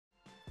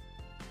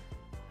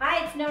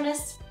Hi, it's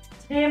Nonis.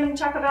 Today I'm going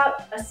to talk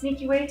about a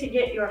sneaky way to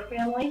get your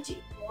family to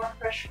eat more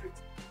fresh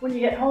fruits. When you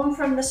get home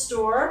from the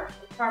store,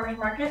 the farmer's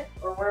market,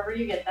 or wherever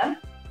you get them,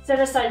 set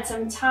aside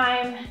some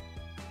time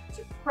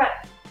to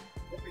prep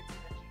the fruits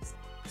and veggies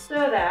so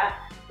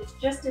that it's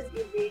just as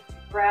easy to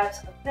grab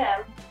some of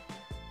them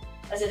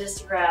as it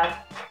is to grab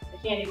a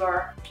candy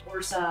bar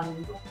or some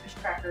goldfish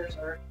crackers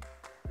or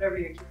whatever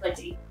your kids like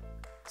to eat.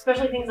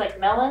 Especially things like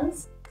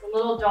melons. It's a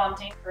little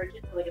daunting for a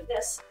kid to look at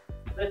this.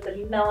 But if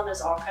the melon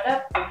is all cut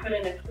up and put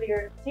in a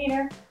clear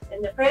container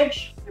in the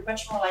fridge, you're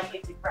much more likely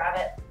to grab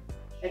it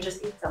and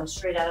just eat some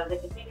straight out of the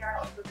container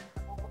or put it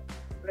in the bowl,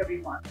 whatever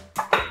you want.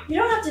 You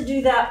don't have to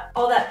do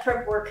all that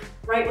prep work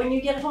right when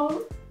you get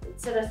home.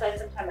 Set aside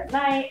some time at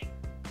night,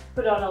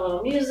 put on a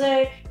little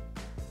music,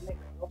 make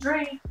a little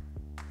drink,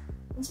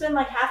 and spend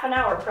like half an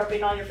hour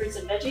prepping all your fruits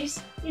and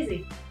veggies.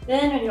 Easy.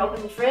 Then when you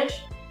open the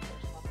fridge,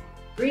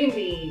 green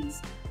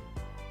beans,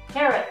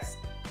 carrots,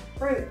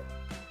 fruit,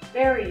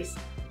 berries,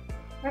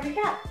 whatever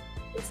you got.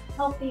 It's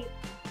healthy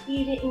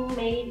eating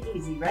made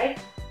easy, right?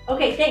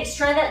 Okay, thanks.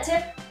 Try that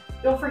tip.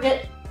 Don't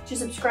forget to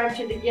subscribe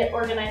to the Get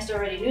Organized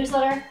Already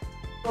newsletter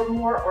for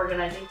more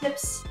organizing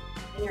tips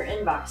in your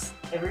inbox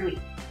every week.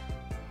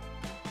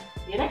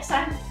 See you next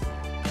time.